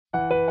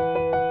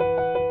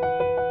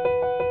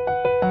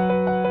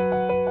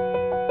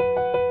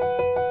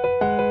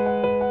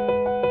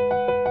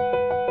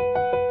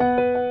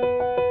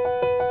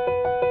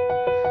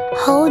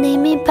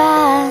holding me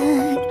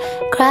back.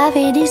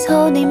 Gravity's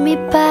holding me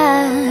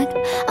back.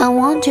 I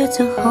want you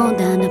to hold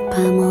down the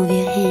palm of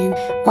your hand.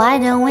 Why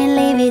don't we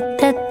leave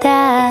it at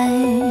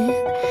that?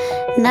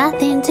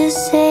 Nothing to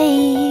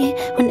say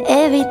when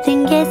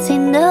everything gets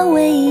in the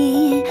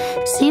way.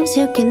 Seems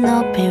you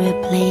cannot be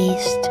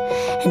replaced,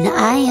 and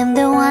I am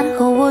the one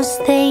who will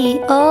stay.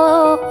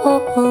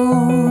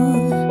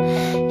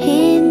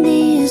 In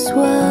this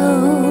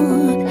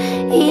world,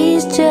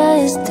 it's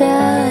just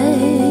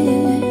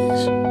us.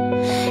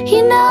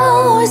 You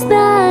know it's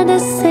not the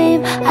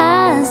same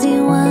as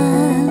it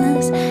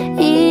was.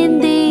 In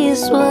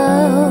this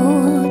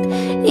world,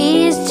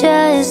 it's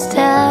just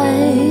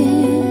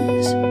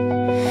us.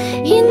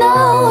 You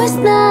know it's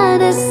not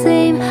the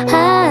same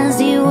as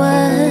it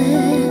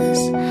was,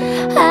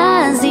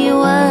 as it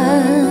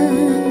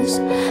was,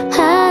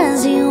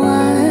 as it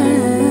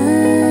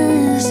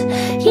was.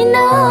 You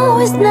know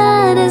it's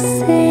not the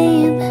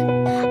same.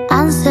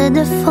 Answer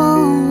the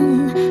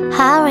phone.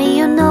 Hurry,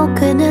 you're no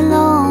good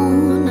alone.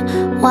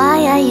 Why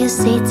are you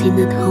sitting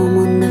at home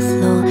on the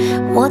floor?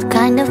 What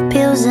kind of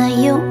pills are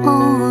you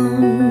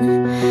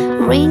on?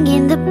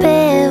 Ringing the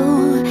bell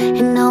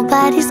and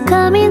nobody's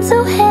coming to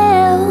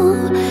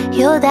help.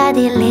 Your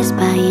daddy lives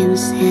by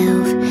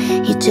himself.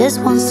 He just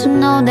wants to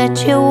know that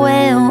you're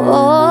well.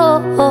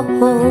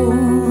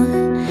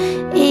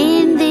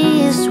 In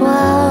this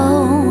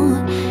world,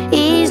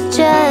 it's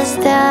just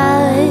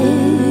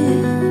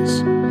us.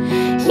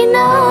 You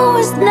know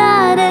it's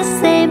not the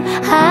same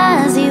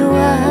as it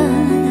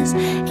was.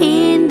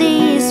 In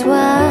this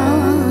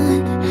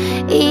world,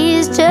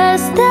 it's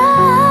just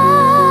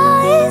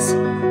us.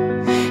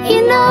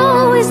 You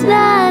know it's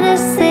not the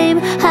same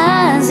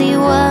as it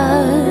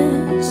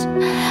was,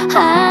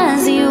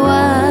 as it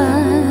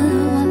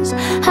was,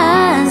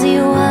 as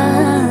it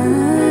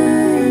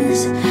was.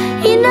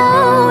 You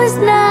know it's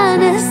not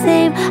the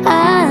same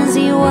as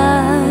it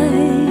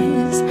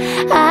was,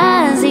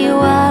 as it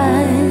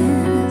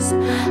was,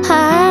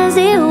 as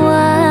it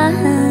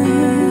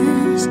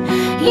was.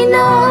 You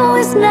know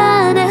it's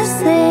not the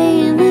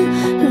same.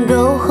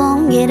 Go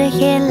home, get a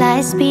head,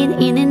 light speed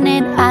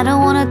internet. I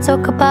don't wanna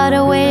talk about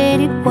the way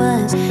that it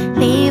was.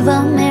 Leave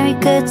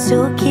America,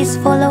 2 kids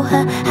follow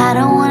her. I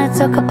don't wanna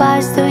talk about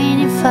us doing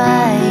it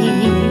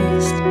fine.